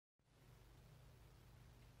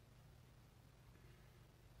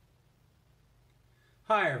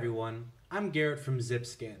Hi everyone, I'm Garrett from Zip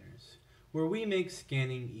Scanners, where we make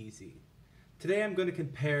scanning easy. Today I'm going to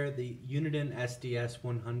compare the Uniden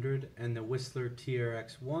SDS100 and the Whistler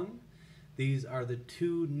TRX-1. These are the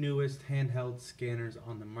two newest handheld scanners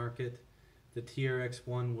on the market. The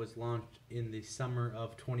TRX-1 was launched in the summer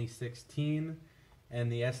of 2016,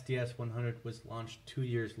 and the SDS100 was launched 2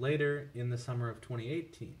 years later in the summer of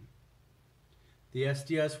 2018. The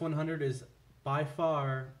SDS100 is by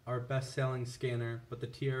far our best-selling scanner, but the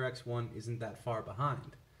TRX-1 isn't that far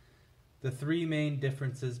behind. The three main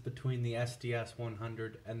differences between the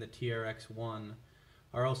SDS100 and the TRX-1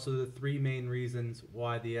 are also the three main reasons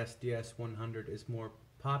why the SDS100 is more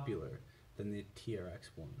popular than the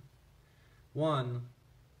TRX-1. One,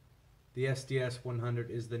 the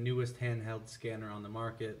SDS100 is the newest handheld scanner on the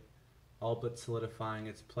market, all but solidifying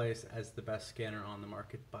its place as the best scanner on the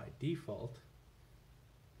market by default.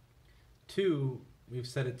 Two, we've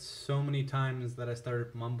said it so many times that I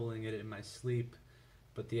started mumbling it in my sleep,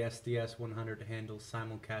 but the SDS100 handles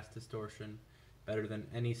simulcast distortion better than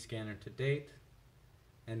any scanner to date.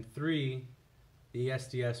 And three, the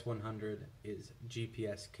SDS100 is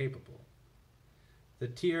GPS capable. The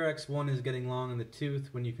TRX-1 is getting long in the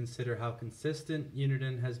tooth when you consider how consistent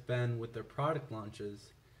Uniden has been with their product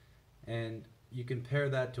launches, and you compare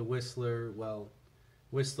that to Whistler. Well,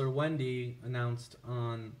 Whistler Wendy announced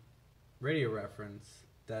on Radio Reference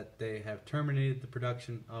that they have terminated the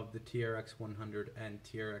production of the TRX-100 and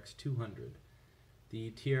TRX-200.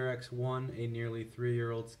 The TRX-1, a nearly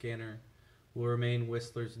 3-year-old scanner, will remain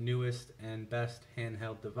Whistler's newest and best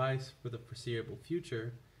handheld device for the foreseeable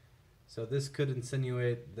future. So this could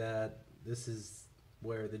insinuate that this is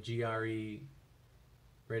where the GRE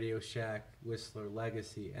RadioShack Whistler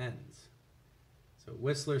legacy ends. So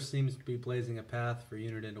Whistler seems to be blazing a path for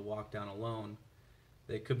Uniden to walk down alone.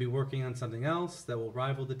 They could be working on something else that will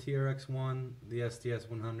rival the TRX-1, the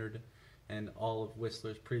SDS100, and all of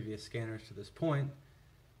Whistler's previous scanners to this point,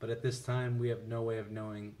 but at this time we have no way of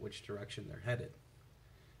knowing which direction they're headed.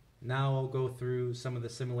 Now I'll go through some of the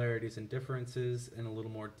similarities and differences in a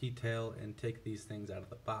little more detail and take these things out of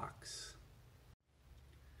the box.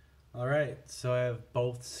 Alright, so I have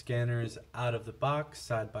both scanners out of the box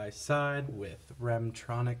side by side with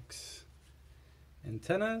remtronix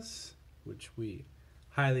antennas, which we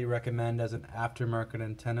highly recommend as an aftermarket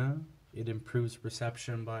antenna. It improves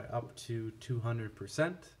reception by up to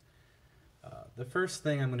 200%. The first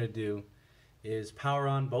thing I'm going to do is power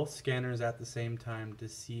on both scanners at the same time to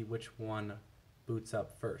see which one boots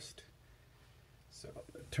up first. So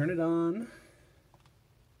turn it on.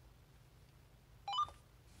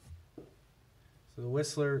 So the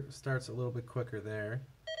Whistler starts a little bit quicker there,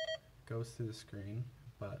 goes through the screen,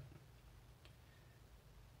 but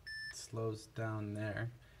slows down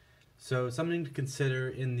there. So something to consider: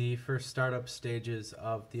 in the first startup stages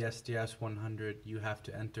of the SDS100, you have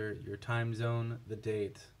to enter your time zone, the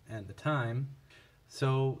date, and the time.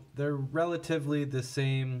 So they're relatively the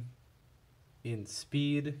same in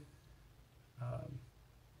speed.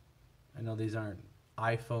 I know these aren't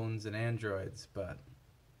iPhones and Androids, but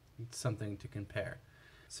it's something to compare.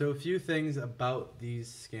 So a few things about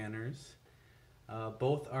these scanners.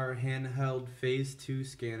 Both are handheld phase 2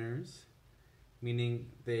 scanners,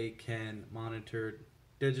 meaning they can monitor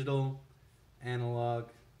digital, analog,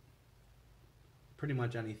 pretty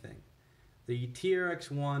much anything. The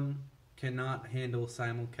TRX-1 cannot handle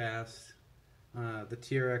simulcast. The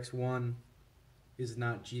TRX-1 is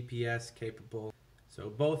not GPS capable. So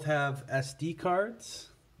both have SD cards.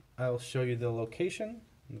 I'll show you the location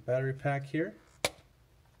in the battery pack here.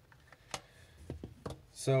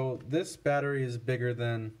 So this battery is bigger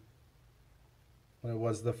than when it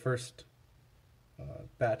was the first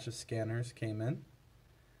batch of scanners came in.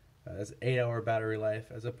 As 8-hour battery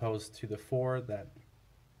life as opposed to the 4 that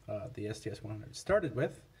the SDS100 started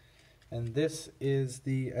with. And this is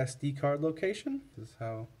the SD card location. This is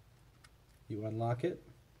how you unlock it.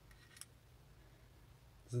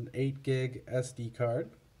 This is an 8 gig SD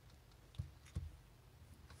card.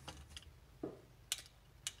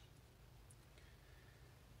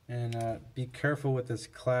 And be careful with this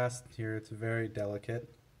clasp here, it's very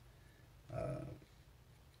delicate.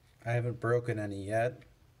 I haven't broken any yet.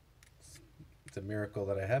 It's a miracle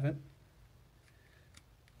that I haven't.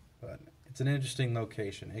 But it's an interesting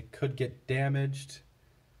location. It could get damaged,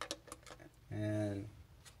 and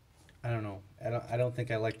I don't know. I don't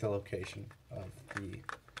think I like the location of the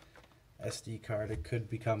SD card. It could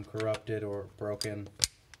become corrupted or broken.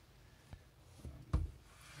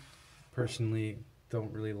 Personally,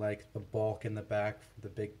 don't really like the bulk in the back for the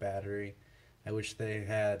big battery. I wish they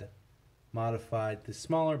had modified the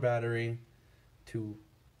smaller battery to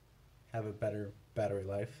have a better battery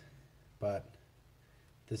life, but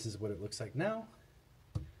this is what it looks like now.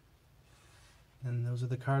 And those are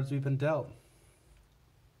the cards we've been dealt.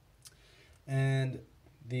 And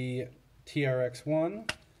the TRX-1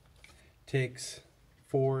 takes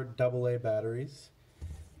 4 AA batteries.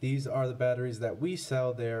 These are the batteries that we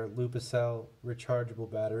sell. They're lupa cell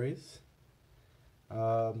rechargeable batteries.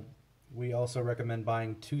 We also recommend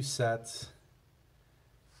buying 2 sets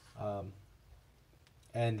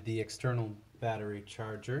and the external battery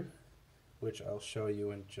charger, which I'll show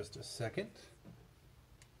you in just a second.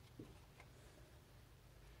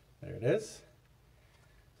 There it is.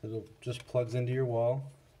 So it just plugs into your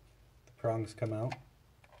wall. The prongs come out.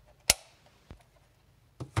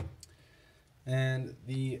 And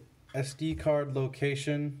the SD card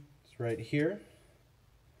location is right here.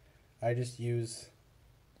 I just use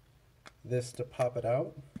this to pop it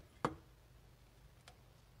out,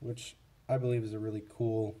 which I believe is a really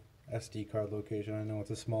cool SD card location. I know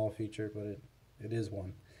it's a small feature, but it is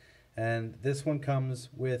one. And this one comes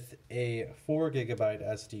with a 4 GB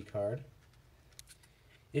SD card.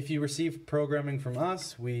 If you receive programming from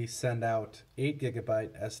us, we send out 8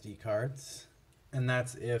 GB SD cards, and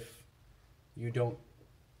that's if you don't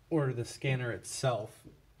order the scanner itself,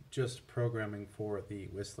 just programming for the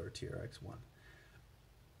Whistler TRX-1.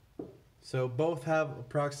 So both have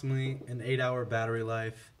approximately an 8-hour battery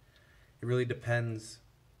life. It really depends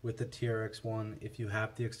with the TRX-1 if you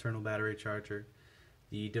have the external battery charger.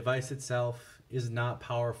 The device itself is not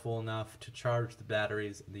powerful enough to charge the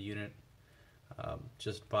batteries in the unit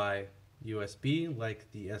just by USB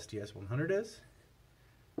like the SDS100 is.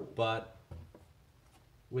 But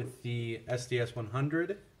with the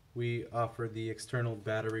SDS100, we offer the external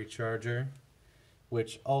battery charger,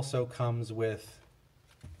 which also comes with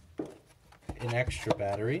an extra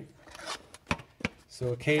battery. So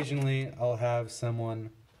occasionally I'll have someone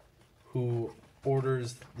who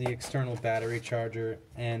orders the external battery charger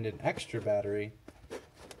and an extra battery,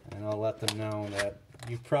 and I'll let them know that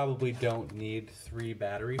you probably don't need 3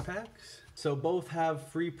 battery packs. So both have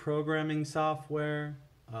free programming software,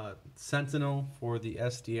 Sentinel for the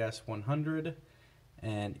SDS100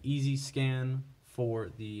 and EasyScan for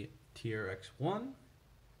the TRX-1.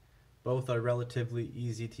 Both are relatively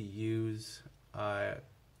easy to use.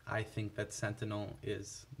 I think that Sentinel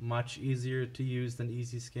is much easier to use than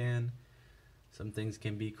EasyScan. Some things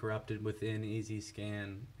can be corrupted within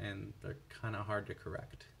EasyScan and they're kind of hard to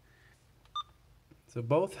correct. So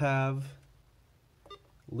both have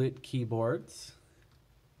lit keyboards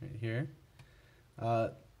right here.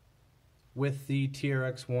 With the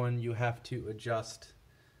TRX-1, you have to adjust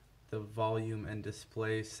the volume and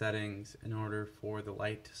display settings in order for the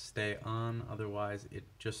light to stay on. Otherwise, it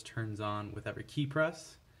just turns on with every key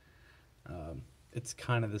press. It's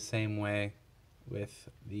kind of the same way with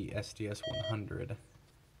the SDS100.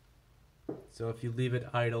 So if you leave it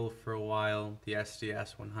idle for a while, the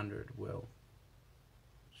SDS100 will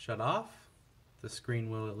shut off. The screen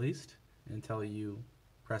will, at least, until you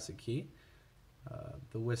press a key.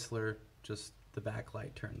 The Whistler, just the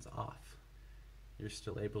backlight turns off. You're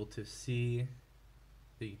still able to see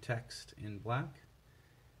the text in black.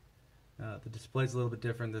 The display's a little bit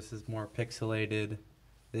different. This is more pixelated.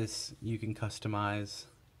 This you can customize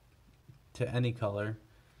to any color.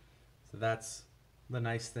 So that's the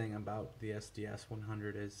nice thing about the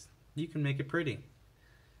SDS100 is you can make it pretty.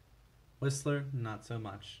 Whistler, not so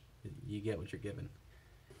much. You get what you're given.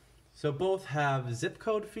 So both have zip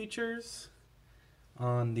code features.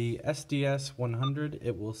 On the SDS100,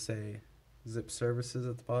 it will say zip services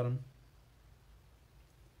at the bottom.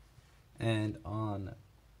 And on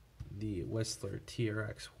the Whistler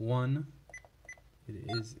TRX-1, it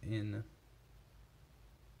is in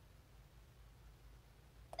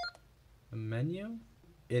the menu.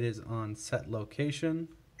 It is on set location.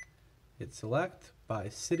 Hit select by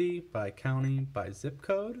city, by county, by zip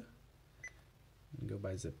code. You go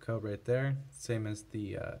by zip code right there. Same as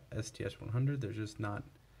the SDS100. There's just not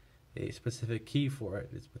a specific key for it.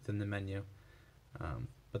 It's within the menu.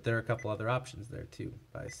 But there are a couple other options there too.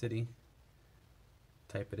 By city.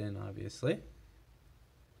 Type it in, obviously.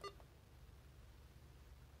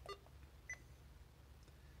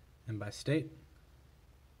 And by state.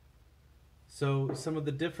 So some of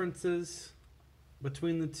the differences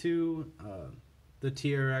between the two, the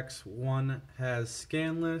TRX-1 has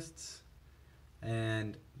scan lists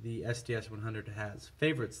and the SDS100 has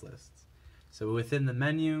favorites lists. So within the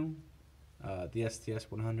menu, the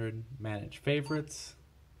SDS100 manage favorites,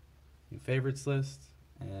 new favorites list,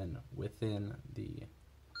 and within the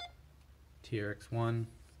TRX-1,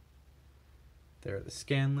 there are the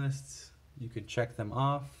scan lists. You can check them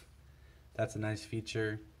off. That's a nice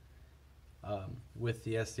feature. With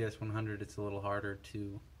the SDS100, it's a little harder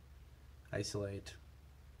to isolate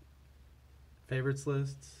favorites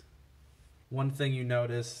lists. One thing you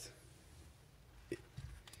noticed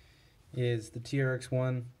is the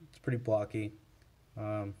TRX-1. It's pretty blocky.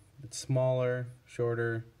 It's smaller,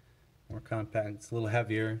 shorter, more compact. It's a little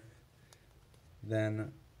heavier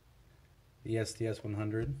than the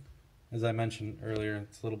SDS100. As I mentioned earlier,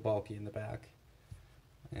 it's a little bulky in the back.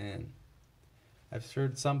 And I've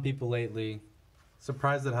heard some people lately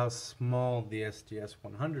surprised at how small the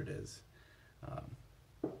SDS100 is.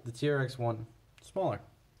 The TRX-1, smaller.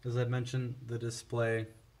 As I mentioned, the display,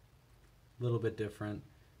 a little bit different.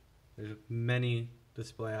 There's many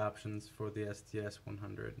display options for the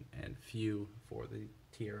SDS100 and few for the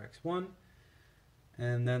TRX-1.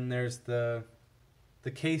 And then there's the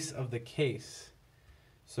case of the case.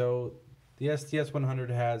 So the SDS100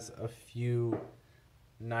 has a few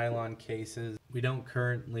nylon cases. We don't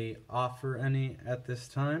currently offer any at this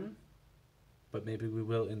time, but maybe we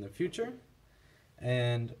will in the future.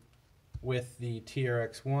 And with the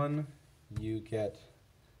TRX-1, you get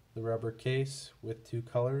the rubber case with two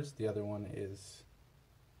colors. The other one is,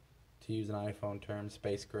 to use an iPhone term,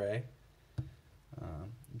 space gray.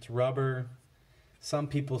 It's rubber. Some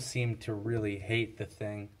people seem to really hate the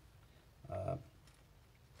thing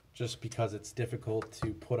just because it's difficult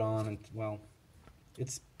to put on, and well,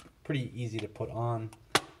 it's pretty easy to put on,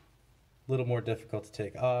 a little more difficult to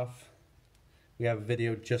take off. We have a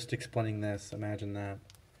video just explaining this, imagine that.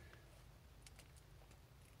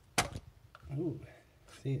 Ooh,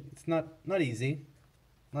 see, it's not easy,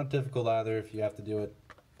 not difficult either if you have to do it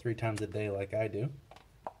 3 times a day like I do.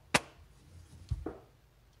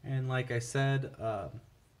 And like I said,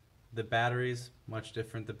 the batteries, much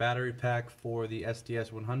different. The battery pack for the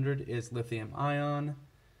SDS100 is lithium ion,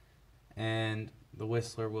 and the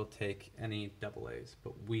Whistler will take any AA's,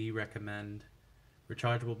 but we recommend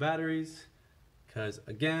rechargeable batteries because,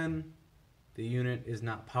 again, the unit is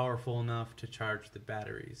not powerful enough to charge the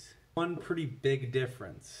batteries. One pretty big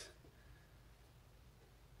difference.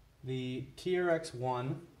 The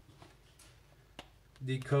TRX-1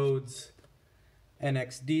 decodes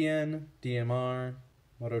NXDN, DMR,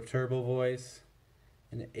 Moto Turbo Voice,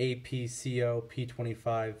 and APCO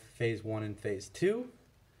P25 Phase 1 and Phase 2.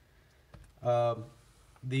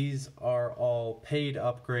 These are all paid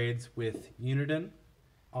upgrades with Uniden,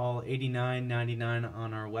 all $89.99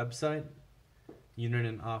 on our website.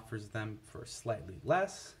 Uniden offers them for slightly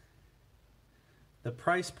less. The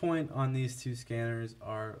price point on these two scanners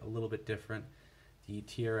are a little bit different. The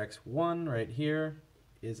TRX-1 right here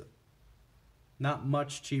is not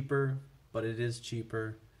much cheaper, but it is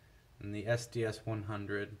cheaper. And the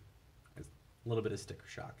SDS100 is a little bit of sticker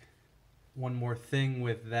shock. One more thing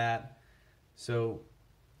with that. So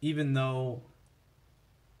even though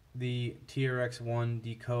the TRX-1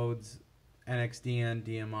 decodes NXDN,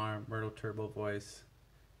 DMR, Moto Turbo Voice,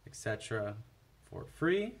 etc. for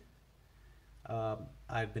free,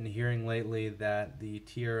 I've been hearing lately that the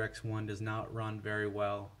TRX-1 does not run very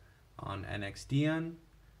well on NXDN.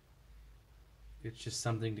 It's just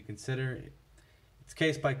something to consider. It's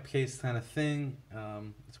case by case kind of thing.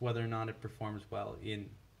 It's whether or not it performs well in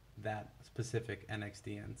that specific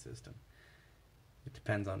NXDN system. It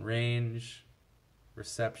depends on range,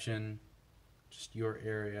 reception, just your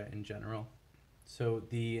area in general. So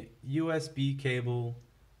the USB cable,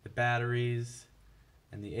 the batteries,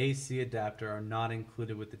 and the AC adapter are not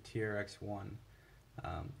included with the TRX-1.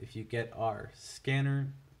 If you get our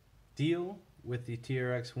scanner deal with the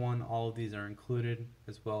TRX-1, all of these are included,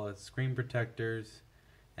 as well as screen protectors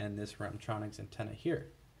and this remtronix antenna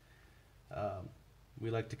here.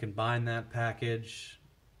 We like to combine that package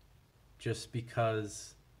just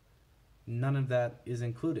because none of that is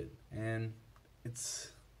included, and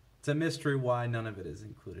it's a mystery why none of it is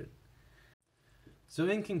included. So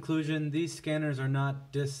in conclusion, these scanners are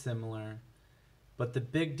not dissimilar, but the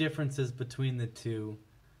big differences between the two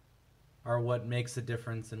are what makes a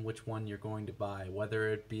difference in which one you're going to buy, whether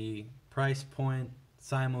it be price point,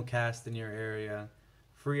 simulcast in your area,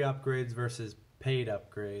 free upgrades versus paid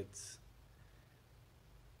upgrades,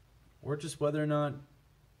 or just whether or not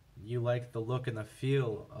you like the look and the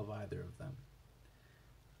feel of either of them.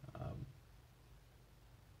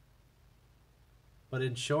 But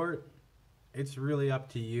in short, it's really up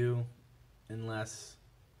to you, unless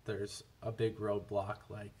there's a big roadblock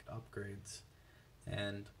like upgrades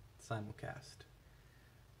and simulcast.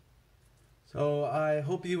 So I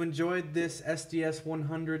hope you enjoyed this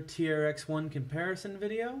SDS100 TRX-1 comparison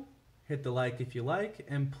video. Hit the like if you like,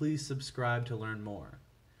 and please subscribe to learn more.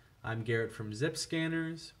 I'm Garrett from Zip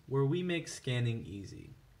Scanners, where we make scanning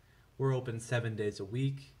easy. We're open 7 days a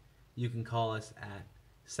week. you can call us at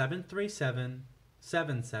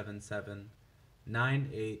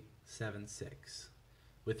 737-777-9876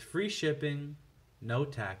 with free shipping, no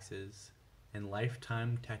taxes, and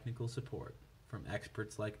lifetime technical support from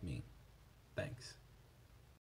experts like me. Thanks.